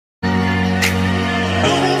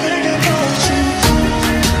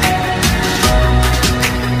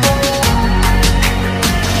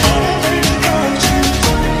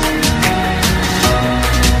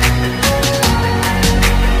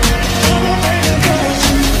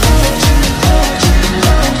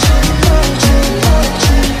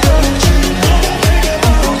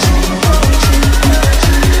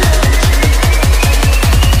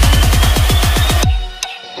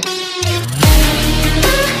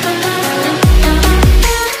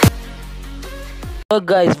Hello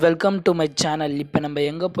guys, welcome to my channel. இப்போ நம்ம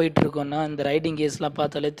எங்கே போயிட்டுருக்கோன்னா இந்த ரைடிங் கேஸ்லாம்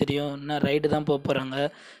பார்த்தாலே தெரியும். இன்னும் ரைடு தான் போக போகிறாங்க.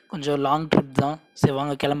 கொஞ்சம் லாங் ட்ரிப் தான். சரி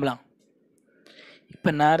வாங்க கிளம்பலாம்.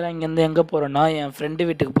 இப்போ நேராக இங்கேருந்து எங்கே போகிறோன்னா என் ஃப்ரெண்டு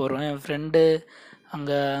வீட்டுக்கு போகிறோம். என் ஃப்ரெண்டு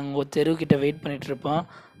அங்கே ஒரு தெருவுக்கிட்ட வெயிட் பண்ணிகிட்ருப்பான்.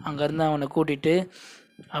 அங்கேருந்து அவனை கூட்டிகிட்டு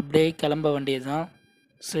அப்படியே கிளம்ப வேண்டியது தான்.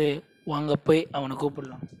 சரி வாங்க போய் அவனை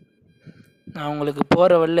கூப்பிடலாம். நான் உங்களுக்கு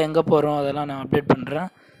போகிற வழியில் எங்கே போகிறோம் அதெல்லாம் நான் அப்டேட் பண்ணுறேன்.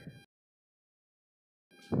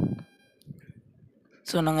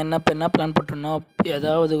 ஸோ நாங்கள் என்ன பிளான் பண்ணிட்டோம்னா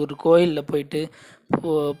ஏதாவது ஒரு கோயிலில் போயிட்டு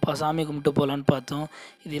சாமி கும்பிட்டு போகலான்னு பார்த்தோம்.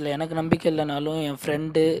 இதில் எனக்கு நம்பிக்கை இல்லைனாலும் என்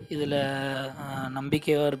ஃப்ரெண்டு இதில்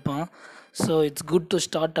நம்பிக்கையாக இருப்பான். So it's good to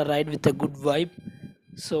start a right with a good vibe.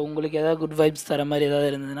 So உங்களுக்கு ஏதாவது குட் வைப்ஸ் தர மாதிரி ஏதாவது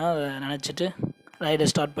இருந்ததுன்னா அதை நினச்சிட்டு ரைடை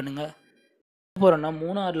ஸ்டார்ட் பண்ணுங்கள். போகிறோன்னா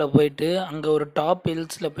மூணாரில் போயிட்டு அங்கே ஒரு டாப்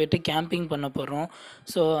ஹில்ஸில் போயிட்டு கேம்பிங் பண்ண போகிறோம்.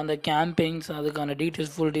 ஸோ அந்த கேம்பிங்ஸ் அதுக்கான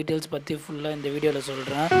ஃபுல் டீட்டெயில்ஸ் பற்றி ஃபுல்லாக இந்த வீடியோவில்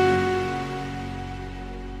சொல்கிறேன்.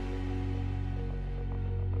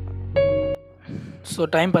 ஸோ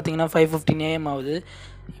டைம் பார்த்திங்கன்னா 5:15 AM ஆகுது.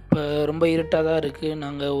 இப்போ ரொம்ப இருட்டாக தான் இருக்குது.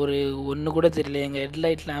 நாங்கள் ஒன்று கூட தெரியல. எங்கள்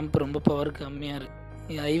ஹெட்லைட் லேம்ப் ரொம்ப பவர் கம்மியாக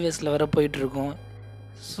இருக்குது. ஹைவேஸில் வேறு போயிட்டுருக்கோம்.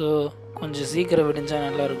 ஸோ கொஞ்சம் சீக்கிரம் விடிஞ்சால்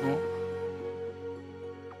நல்லாயிருக்கும்.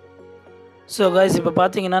 ஸோ காய்ஸ் இப்போ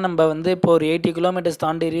பார்த்தீங்கன்னா நம்ம இப்போ ஒரு 80 கிலோமீட்டர்ஸ்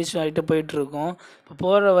தாண்டி ரீச் ஆகிட்டு போயிட்டுருக்கோம். இப்போ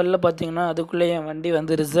போகிற வழியில் பார்த்தீங்கன்னா அதுக்குள்ளே என்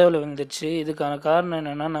வண்டி ரிசர்வில் வந்துடுச்சு. இதுக்கான காரணம்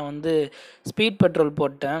என்னென்னா நான் ஸ்பீட் பெட்ரோல்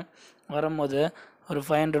போட்டேன் வரும்போது ஒரு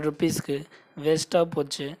 500 ருபீஸ்க்கு வேஸ்ட்டாக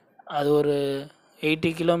போச்சு. அது ஒரு 80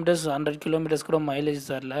 கிலோமீட்டர்ஸ் 100 கிலோமீட்டர்ஸ் கூட மைலேஜ்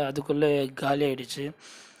தரல. அதுக்குள்ளே காலி ஆகிடுச்சு.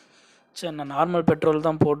 சரி நான் நார்மல் பெட்ரோல்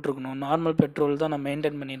தான் போட்டிருக்கணும். நார்மல் பெட்ரோல் தான் நான்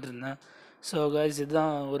மெயின்டைன் பண்ணிகிட்டு இருந்தேன். ஸோ காய்ஸ்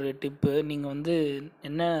இதுதான் ஒரு டிப்பு. நீங்கள்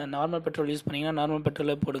என்ன நார்மல் பெட்ரோல் யூஸ் பண்ணிங்கன்னா நார்மல்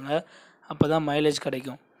பெட்ரோலே போடுங்க. அப்போ தான் மைலேஜ்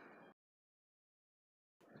கிடைக்கும்.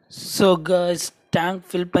 ஸோ காய்ஸ் டேங்க்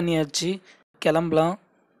ஃபில் பண்ணியாச்சு. கிளம்பலாம்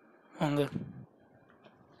வாங்க.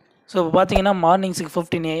 ஸோ இப்போ பார்த்தீங்கன்னா மார்னிங்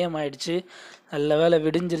 6:15 AM ஆகிடுச்சு. நல்ல வேலை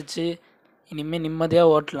விடிஞ்சிருச்சு. இனிமேல்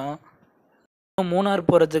நிம்மதியாக ஓட்டலாம். மூணார்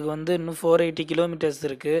போகிறதுக்கு இன்னும் 480 கிலோமீட்டர்ஸ்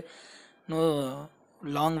இருக்குது. இன்னும்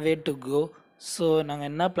long way to go. So நாங்கள்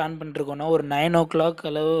என்ன பிளான் பண்ணிருக்கோன்னா ஒரு 9 o'clock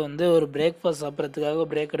அளவு ஒரு பிரேக்ஃபாஸ்ட் சாப்பிட்றதுக்காக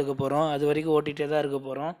பிரேக் எடுக்க போகிறோம். அது வரைக்கும் ஓட்டிகிட்டே தான் இருக்க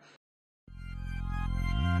போகிறோம்.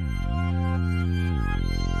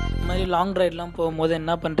 இந்த மாதிரி லாங் ரைட்லாம் போகும்போது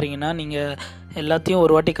என்ன பண்ணுறீங்கன்னா நீங்கள் எல்லாத்தையும்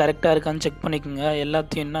ஒரு வாட்டி கரெக்டாக இருக்கான்னு செக் பண்ணிக்கோங்க.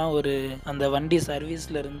 எல்லாத்தையும்னா அந்த வண்டி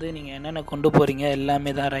சர்வீஸ்லேருந்து நீங்கள் என்னென்ன கொண்டு போகிறீங்க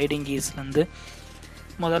எல்லாமே தான். ரைடிங் கீஸ்லேருந்து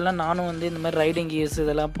முதல்ல நானும் இந்த மாதிரி ரைடிங் கீஸ்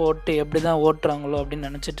இதெல்லாம் போட்டு எப்படி தான் ஓட்டுறாங்களோ அப்படின்னு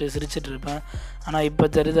நினச்சிட்டு சிரிச்சிட்டு இருப்பேன். ஆனால் இப்போ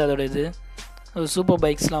தெரியுது அதோட சூப்பர்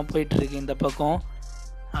பைக்ஸ்லாம் போயிட்டுருக்கு இந்த பக்கம்.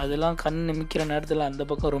 அதெல்லாம் கண் நிமிக்கிற நேரத்தில் அந்த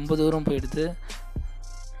பக்கம் ரொம்ப தூரம் போயிடுது.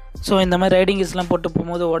 ஸோ இந்த மாதிரி ரைடிங் கீஸ்லாம் போட்டு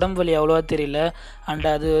போகும்போது உடம்பு வலி அவ்வளோவா தெரியல. அண்ட்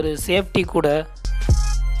அது ஒரு சேஃப்டி கூட.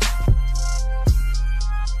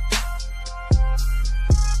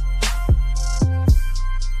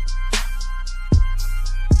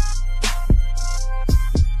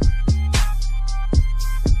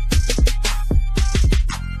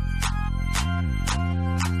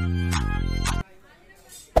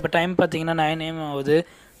 இப்போ டைம் பார்த்தீங்கன்னா 9 AM ஆகுது.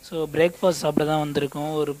 ஸோ பிரேக்ஃபாஸ்ட் சாப்பிட தான் வந்திருக்கோம்.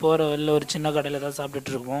 போகிற வழியில் ஒரு சின்ன கடையில் தான்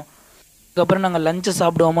சாப்பிட்டுட்ருக்கோம். அதுக்கப்புறம் நாங்கள் லஞ்சு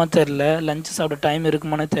சாப்பிடுவோமா தெரில. லஞ்சு சாப்பிட டைம்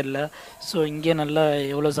இருக்குமானே தெரில. ஸோ இங்கே நல்லா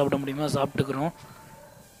எவ்வளோ சாப்பிட முடியுமோ சாப்பிட்டுக்கிறோம்.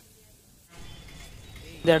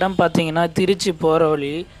 இந்த இடம் பார்த்தீங்கன்னா திருச்சி போகிற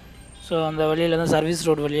வழி. ஸோ அந்த வழியில் தான் சர்வீஸ்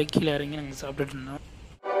ரோடு வழியாக கீழே இறங்கி நாங்கள் சாப்பிட்டுட்டு இருந்தோம்.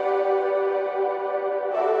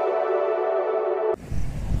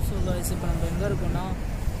 ஸோ காய்ஸ் இப்போ நம்ம எங்கே இருக்கோன்னா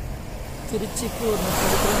திருச்சிக்கு ஒரு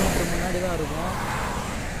 30 கிலோமீட்டர் முன்னாடி தான் இருக்கும்.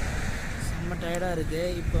 செம்ம டயர்டாக இருக்குது.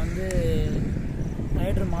 இப்போ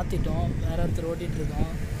ரைடர் மாற்றிட்டோம். வேறு ஒருத்தர்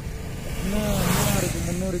ஓட்டிகிட்ருக்கோம். இன்னும்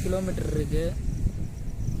 300 கிலோமீட்டர் இருக்குது.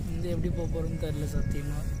 எப்படி போக போகிறோன்னு தெரில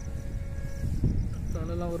சத்தியமாக.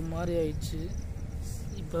 தலைலாம் ஒரு மாதிரி ஆயிடுச்சு.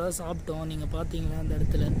 இப்போ தான் சாப்பிட்டோம். நீங்கள் பார்த்தீங்களா அந்த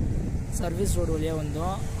இடத்துல சர்வீஸ் ரோடு வழியாக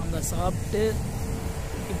வந்தோம். அங்கே சாப்பிட்டு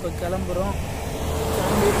இப்போ கிளம்புறோம்.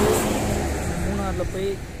 மூணாரில்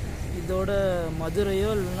போய் இதோட மதுரையோ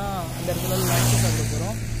இல்லைன்னா அந்த இடத்துல லஞ்சு சாப்பிட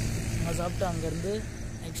போகிறோம். அங்கே சாப்பிட்டு அங்கேருந்து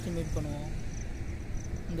நெக்ஸ்ட்டு மீட் பண்ணுவோம்.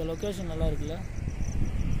 இந்த லொக்கேஷன் நல்லா இருக்குல்ல,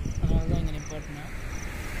 அதனால தான் இங்கே நிப்பாட்டினேன்.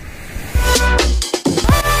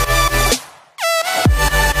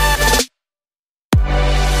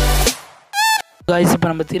 காய்ஸ் இப்போ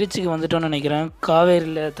நம்ம திருச்சிக்கு வந்துட்டோம்னு நினைக்கிறேன்.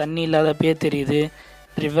 காவேரியில் தண்ணி இல்லாதப்பயே தெரியுது.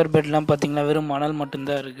 ரிவர் பெட்லாம் பார்த்திங்கன்னா வெறும் மணல்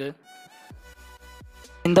மட்டும்தான் இருக்குது.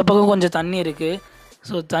 இந்த பக்கம் கொஞ்சம் தண்ணி இருக்குது.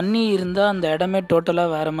 ஸோ தண்ணி இருந்தால் அந்த இடமே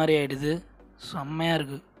டோட்டலாக வேறு மாதிரி ஆகிடுது. செம்மையாக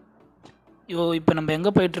இருக்குது. இப்போ நம்ம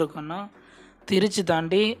எங்கே போயிட்டுருக்கோன்னா திருச்சி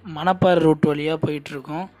தாண்டி மணப்பாறை ரூட் வழியாக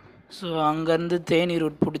போயிட்டுருக்கோம். ஸோ அங்கேருந்து தேனி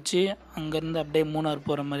ரூட் பிடிச்சி அங்கேருந்து அப்படியே மூணார்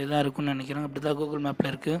போகிற மாதிரி தான் இருக்குன்னு நினைக்கிறேன். அப்படி தான் கூகுள்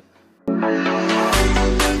மேப்பில் இருக்குது. சில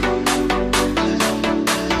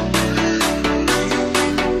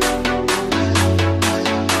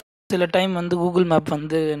டைம் வந்து கூகுள் மேப்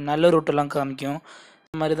வந்து நல்ல ரூட்டெல்லாம் காமிக்கும்.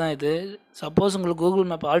 இந்த மாதிரி தான் இது. சப்போஸ் உங்களுக்கு கூகுள்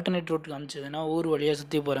மேப் ஆல்டர்னேட் ரூட் காமிச்சதுன்னா ஊர் வழியாக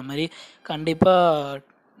சுற்றி போகிற மாதிரி கண்டிப்பாக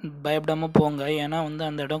பயப்படாமல் போங்க. ஏன்னா வந்து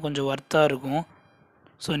அந்த இடம் கொஞ்சம் ஒர்த்தாக இருக்கும்.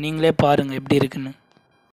 ஸோ நீங்களே பாருங்கள் எப்படி இருக்குன்னு.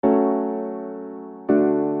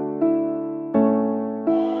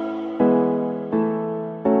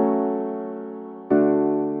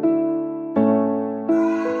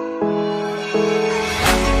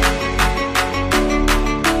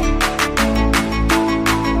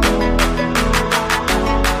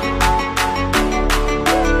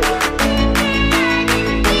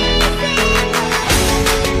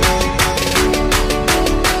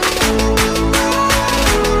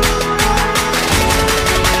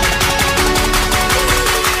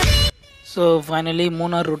 ஸோ ஃபைனலி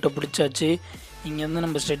மூணார் ரூட்டை பிடிச்சாச்சு. இங்கேருந்து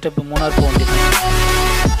நம்ம ஸ்ட்ரெயிட்டாக இப்போ மூணார் போக வேண்டியது.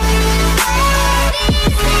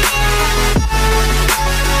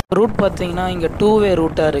 ரூட் பார்த்தீங்கன்னா இங்கே 2 வே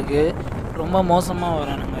ரூட்டாக இருக்குது. ரொம்ப மோசமாக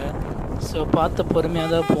வரானுங்க. ஸோ பார்த்து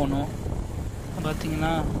பொறுமையாக தான் போகணும்.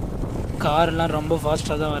 பார்த்திங்கன்னா கார்லாம் ரொம்ப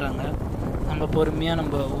ஃபாஸ்ட்டாக தான் வராங்க. நம்ம பொறுமையாக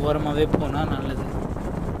நம்ம ஓரமாகவே போனால் நல்லது.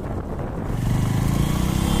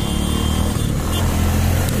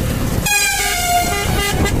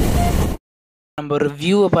 நம்ம ஒரு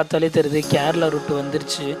வியூவை பார்த்தாலே தெரியுது கேரளா ரூட்டு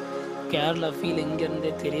வந்துருச்சு. கேரளா ஃபீல்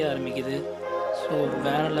இங்கேருந்தே தெரிய ஆரம்பிக்குது. ஸோ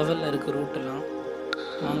வேறு லெவலில் இருக்குது ரூட்டெல்லாம்.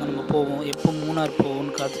 வாங்க நம்ம போவோம். எப்போ மூணார்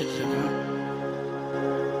போவோம்னு காத்துட்ருக்கேன்.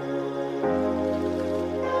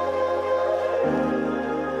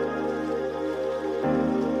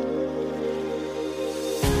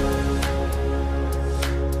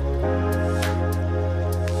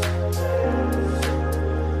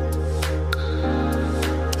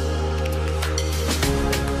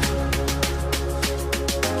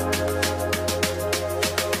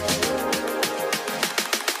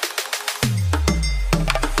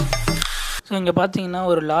 ஸோ இங்கே பார்த்தீங்கன்னா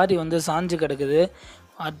ஒரு லாரி வந்து சாஞ்சு கிடக்குது.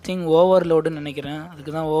 ஐ திங்க் ஓவர்லோடுன்னு நினைக்கிறேன்.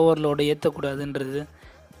 அதுக்கு தான் ஓவர்லோடு ஏற்றக்கூடாதுன்றது.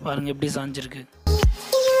 பாருங்கள் எப்படி சாஞ்சிருக்கு.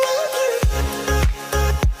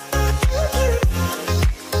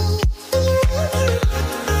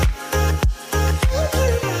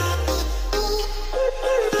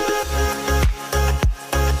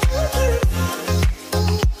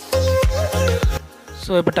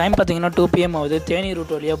 ஸோ இப்போ டைம் பார்த்தீங்கன்னா 2 PM ஆகுது. தேனி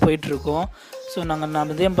ரூட் வழியாக போயிட்டுருக்கோம். ஸோ நான்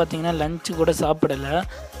மதியம் பார்த்தீங்கன்னா லஞ்சு கூட சாப்பிடலை.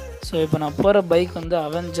 ஸோ இப்போ நான் போகிற பைக் வந்து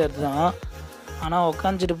அவெஞ்சர் தான். ஆனால்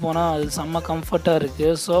உக்காந்துட்டு போனால் அது செம்ம கம்ஃபர்ட்டாக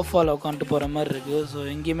இருக்குது. சோஃபாவில் உட்காந்துட்டு போகிற மாதிரி இருக்குது. ஸோ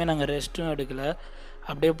எங்கேயுமே நாங்கள் ரெஸ்ட்டும் எடுக்கலை.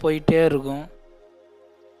 அப்படியே போயிட்டே இருக்கோம்.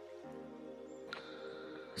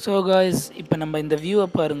 ஸோ காய்ஸ் இப்போ நம்ம இந்த வியூவை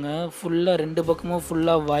பாருங்கள். ஃபுல்லாக 2 பக்கமும்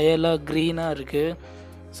ஃபுல்லாக வயலாக க்ரீனாக இருக்குது.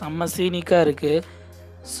 செம்ம சீனிக்காக இருக்குது.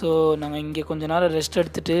 ஸோ நாங்கள் இங்கே கொஞ்ச நேரம் ரெஸ்ட்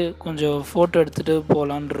எடுத்துகிட்டு கொஞ்சம் ஃபோட்டோ எடுத்துகிட்டு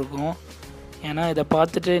போகலான் இருக்கோம். ஏன்னா இதை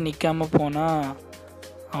பார்த்துட்டு நிற்காமல் போனால்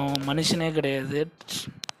அவன் மனுஷனே கிடையாது.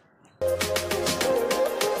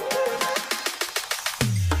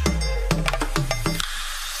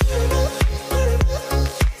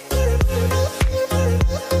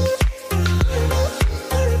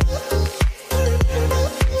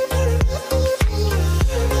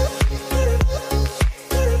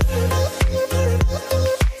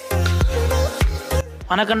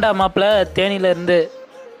 வணக்கண்டா மாப்பிள்ள தேனியிலேருந்து.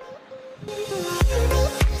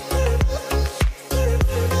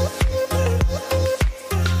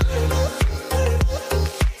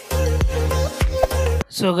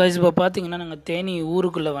 ஸோ கைஸ் இப்போ பார்த்தீங்கன்னா நாங்கள் தேனி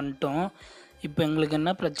ஊருக்குள்ளே வந்துட்டோம். இப்போ எங்களுக்கு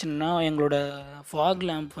என்ன பிரச்சனைனா எங்களோட ஃபாக்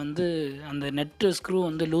லேம்ப் வந்து அந்த நெட்டு ஸ்க்ரூ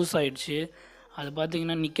வந்து லூஸ் ஆகிடுச்சு. அது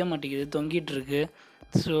பார்த்திங்கன்னா நிற்க மாட்டேங்குது, தொங்கிட்டுருக்கு.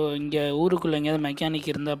 ஸோ இங்கே ஊருக்குள்ளே எங்கேயாவது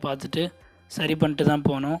மெக்கானிக் இருந்தால் பார்த்துட்டு சரி பண்ணிட்டு தான்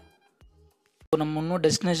போகணும். இப்போ நம்ம இன்னும்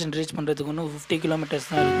டெஸ்டினேஷன் ரீச் பண்ணுறதுக்கு இன்னும் 50 கிலோமீட்டர்ஸ்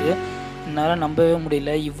தான் இருக்குது. என்னால் நம்பவே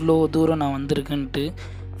முடியல இவ்வளோ தூரம் நான் வந்திருக்குன்ட்டு.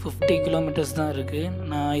 50 கிலோமீட்டர்ஸ் தான் இருக்குது.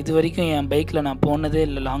 நான் இது வரைக்கும் என் பைக்கில் நான் போனதே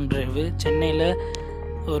இல்லை லாங் ட்ரைவு. சென்னையில்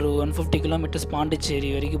ஒரு 150 கிலோமீட்டர்ஸ் பாண்டிச்சேரி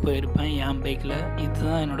வரைக்கும் போயிருப்பேன் என் பைக்கில்.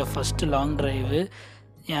 இதுதான் என்னோடய ஃபஸ்ட்டு லாங் ட்ரைவு.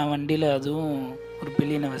 என் வண்டியில் அதுவும் ஒரு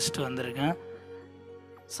பில்லியனை வச்சுட்டு வந்திருக்கேன்.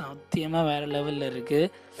 சத்தியமாக வேறு லெவலில்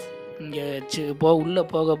இருக்குது. இங்கே உள்ளே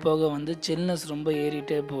போக போக வந்து சில்னஸ் ரொம்ப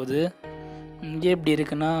ஏறிட்டே போகுது. இங்கே எப்படி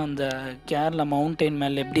இருக்குன்னா அந்த கேரளா மவுண்டெயின்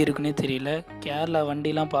மேலே எப்படி இருக்குன்னே தெரியல. கேரளா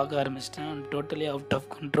வண்டிலாம் பார்க்க ஆரம்பிச்சிட்டேன். டோட்டலி அவுட் ஆஃப்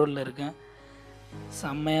கண்ட்ரோலில் இருக்கேன்.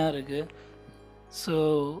 செம்மையாக இருக்குது. ஸோ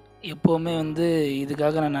எப்போவுமே வந்து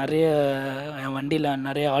இதுக்காக நான் என் வண்டியில்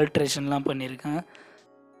நிறைய ஆல்ட்ரேஷன்லாம் பண்ணியிருக்கேன்.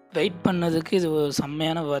 வெயிட் பண்ணதுக்கு இது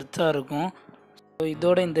செம்மையான ஒர்த்தாக இருக்கும்.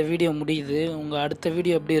 இதோட இந்த வீடியோ முடியுது. உங்கள் அடுத்த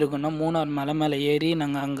வீடியோ எப்படி இருக்குன்னா, மூணார் மலை மேலே ஏறி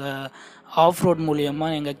நாங்கள் அங்கே ஆஃப் ரோட் மூலியமா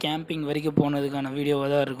எங்கள் கேம்பிங் வரைக்கும் போனதுக்கான வீடியோவாக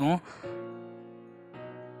தான் இருக்கும்.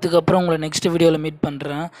 இதுக்கப்புறம் உங்களை நெக்ஸ்ட் வீடியோவில் மீட்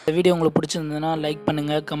பண்ணுறேன். இந்த வீடியோ உங்களுக்கு பிடிச்சிருந்ததுன்னா லைக்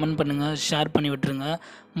பண்ணுங்கள், கமெண்ட் பண்ணுங்கள், ஷேர் பண்ணி விட்டுருங்க.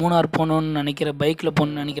 மூணார் போகணுன்னு நினைக்கிற, பைக்கில்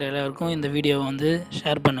போகணுன்னு நினைக்கிற எல்லாருக்கும் இந்த வீடியோவை வந்து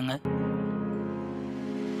ஷேர் பண்ணுங்கள்.